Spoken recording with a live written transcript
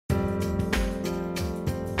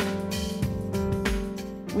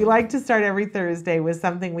We like to start every Thursday with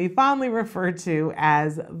something we fondly refer to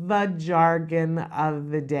as the jargon of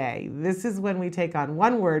the day. This is when we take on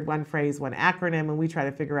one word, one phrase, one acronym, and we try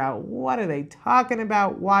to figure out what are they talking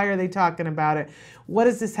about? Why are they talking about it? What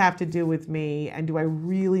does this have to do with me? And do I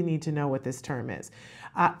really need to know what this term is?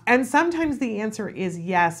 And sometimes the answer is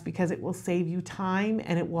yes, because it will save you time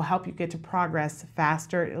and it will help you get to progress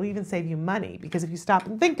faster. It'll even save you money, because if you stop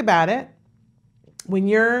and think about it, when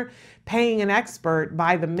you're paying an expert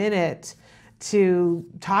by the minute to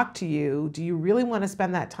talk to you, do you really want to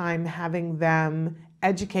spend that time having them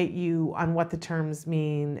educate you on what the terms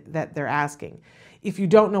mean that they're asking? If you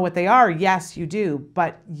don't know what they are, yes, you do,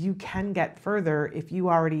 but you can get further if you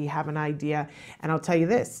already have an idea. And I'll tell you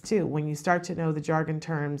this too, when you start to know the jargon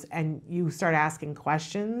terms and you start asking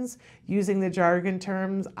questions using the jargon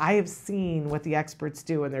terms, I have seen what the experts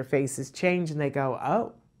do and their faces change and they go,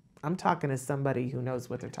 oh, I'm talking to somebody who knows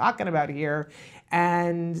what they're talking about here,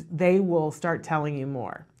 and they will start telling you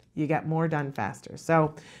more. You get more done faster.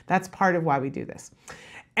 So that's part of why we do this.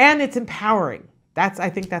 And it's empowering.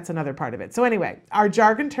 I think that's another part of it. So anyway, our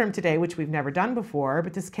jargon term today, which we've never done before,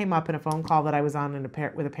 but this came up in a phone call that I was on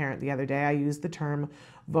with a parent the other day. I used the term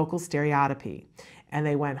vocal stereotypy. And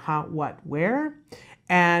they went, huh, what, where?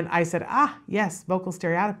 And I said, yes, vocal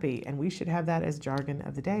stereotypy, and we should have that as jargon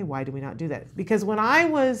of the day. Why do we not do that? Because when I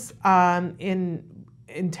was in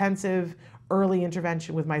intensive early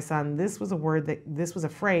intervention with my son, this was a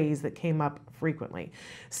phrase that came up frequently.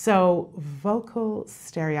 So vocal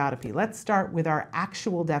stereotypy. Let's start with our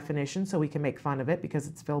actual definition so we can make fun of it because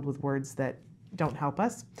it's filled with words that don't help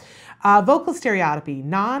us. Vocal stereotypy,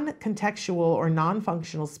 non-contextual or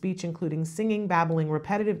non-functional speech, including singing, babbling,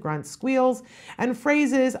 repetitive grunts, squeals, and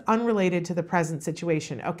phrases unrelated to the present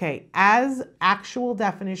situation. Okay, as actual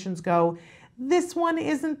definitions go, this one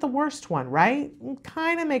isn't the worst one, right?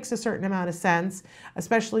 Kind of makes a certain amount of sense,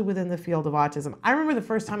 especially within the field of autism. I remember the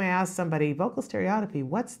first time I asked somebody, vocal stereotypy,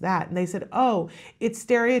 what's that? And they said, oh, it's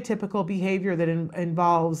stereotypical behavior that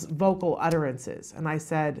involves vocal utterances. And I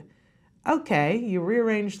said, okay, you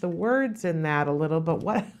rearranged the words in that a little, but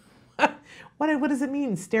what does it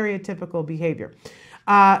mean, stereotypical behavior?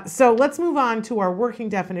 So let's move on to our working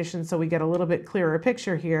definition so we get a little bit clearer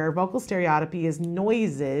picture here. Vocal stereotypy is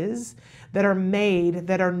noises that are made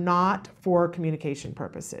that are not for communication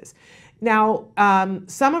purposes. Now,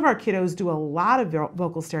 some of our kiddos do a lot of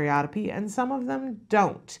vocal stereotypy and some of them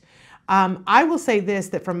don't. I will say this,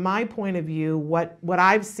 that from my point of view, what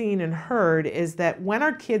I've seen and heard is that when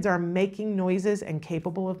our kids are making noises and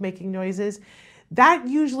capable of making noises, that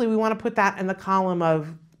usually we want to put that in the column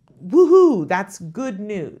of woohoo, that's good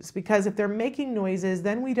news. Because if they're making noises,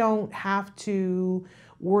 then we don't have to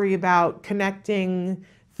worry about connecting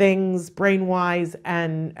things brain-wise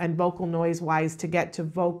and vocal noise-wise to get to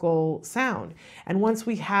vocal sound. And once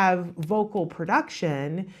we have vocal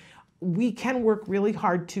production, we can work really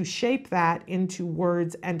hard to shape that into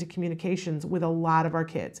words and to communications with a lot of our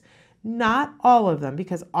kids. Not all of them,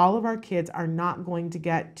 because all of our kids are not going to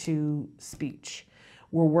get to speech.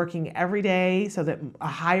 We're working every day so that a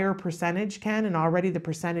higher percentage can, and already the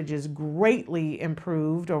percentage is greatly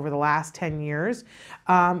improved over the last 10 years.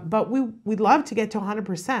 But we'd love to get to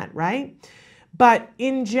 100%, right? But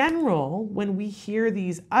in general, when we hear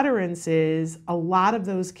these utterances, a lot of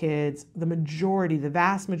those kids, the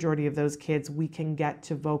vast majority of those kids, we can get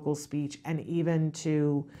to vocal speech and even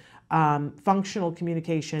to functional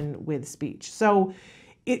communication with speech. So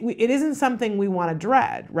it isn't something we want to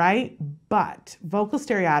dread, right? But vocal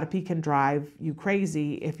stereotypy can drive you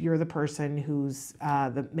crazy if you're the person who's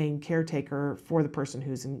the main caretaker for the person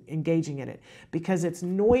who's engaging in it, because it's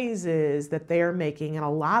noises that they are making. And a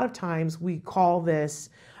lot of times we call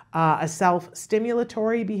this a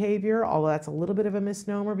self-stimulatory behavior, although that's a little bit of a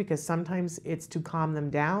misnomer because sometimes it's to calm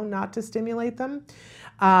them down, not to stimulate them.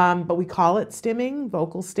 But we call it stimming,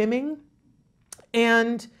 vocal stimming.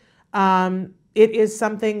 And it is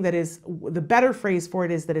something that is, the better phrase for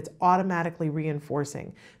it is that it's automatically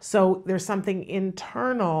reinforcing. So there's something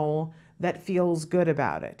internal that feels good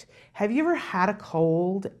about it. Have you ever had a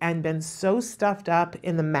cold and been so stuffed up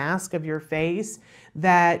in the mask of your face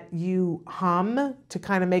that you hum to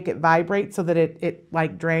kind of make it vibrate so that it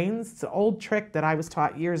like drains? It's an old trick that I was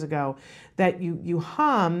taught years ago, that you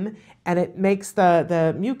hum and it makes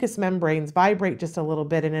the mucous membranes vibrate just a little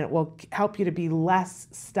bit and it will help you to be less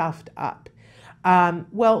stuffed up.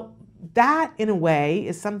 Well, that in a way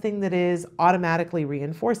is something that is automatically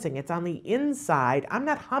reinforcing. It's on the inside. I'm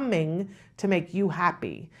not humming to make you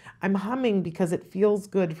happy. I'm humming because it feels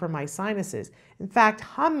good for my sinuses. In fact,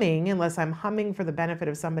 humming, unless I'm humming for the benefit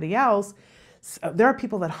of somebody else, There are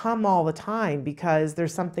people that hum all the time because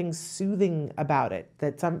there's something soothing about it.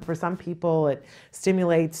 For some people it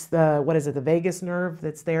stimulates the vagus nerve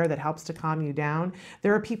that's there that helps to calm you down.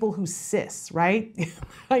 There are people who sis, right?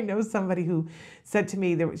 I know somebody who said to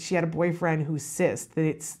me that she had a boyfriend who sissed, that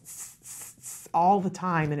it's all the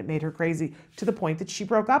time, and it made her crazy to the point that she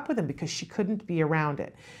broke up with him because she couldn't be around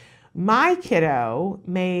it. My kiddo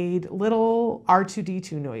made little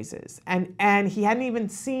R2-D2 noises, and he hadn't even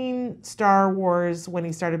seen Star Wars when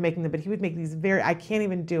he started making them, but he would make these I can't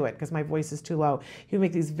even do it because my voice is too low. He would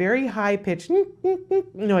make these very high-pitched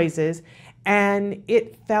noises, and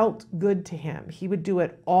it felt good to him. He would do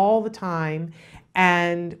it all the time.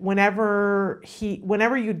 And whenever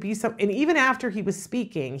you'd be and even after he was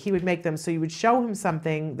speaking, he would make them. So you would show him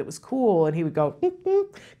something that was cool, and he would go,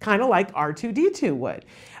 kind of like R2-D2 would.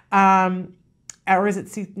 Or is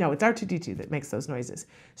it no, it's R2-D2 that makes those noises.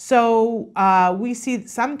 So we see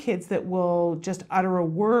some kids that will just utter a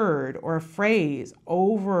word or a phrase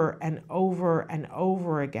over and over and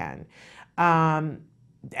over again.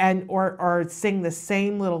 Or sing the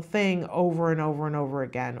same little thing over and over and over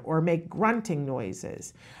again, or make grunting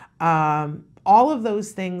noises. All of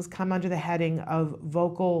those things come under the heading of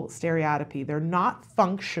vocal stereotypy. They're not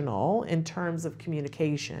functional in terms of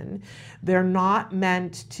communication. They're not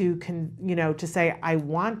meant to, to say, I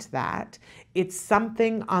want that. It's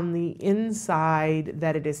something on the inside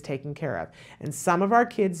that it is taken care of. And some of our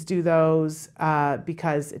kids do those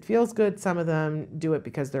because it feels good. Some of them do it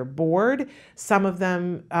because they're bored. Some of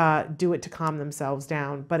them do it to calm themselves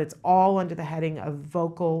down. But it's all under the heading of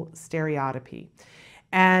vocal stereotypy.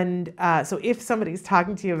 And so if somebody's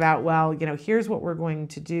talking to you about, well, here's what we're going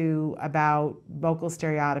to do about vocal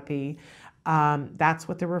stereotypy, that's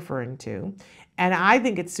what they're referring to. And I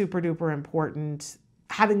think it's super duper important,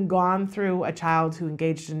 having gone through a child who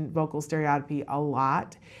engaged in vocal stereotypy a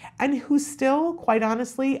lot and who still, quite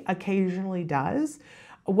honestly, occasionally does.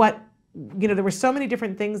 There were so many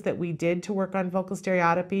different things that we did to work on vocal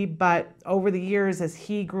stereotypy, but over the years, as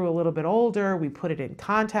he grew a little bit older, we put it in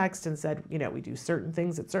context and said, we do certain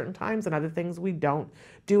things at certain times and other things we don't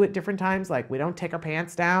do at different times. Like we don't take our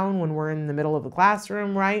pants down when we're in the middle of the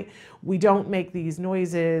classroom, right? We don't make these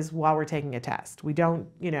noises while we're taking a test. We don't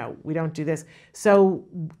do this. So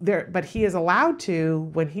but he is allowed to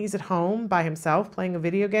when he's at home by himself playing a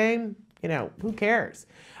video game, who cares?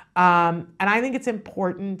 And I think it's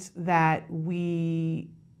important that we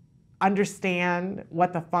understand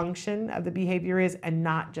what the function of the behavior is and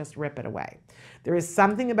not just rip it away. There is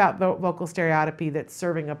something about vocal stereotypy that's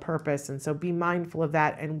serving a purpose, and so be mindful of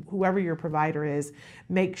that. And whoever your provider is,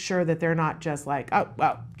 make sure that they're not just like, oh,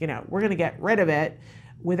 well, we're going to get rid of it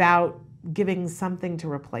without giving something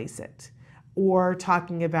to replace it. Or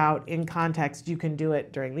talking about in context, you can do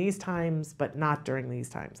it during these times, but not during these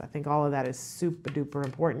times. I think all of that is super duper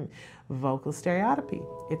important. Vocal stereotypy,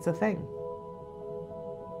 it's a thing.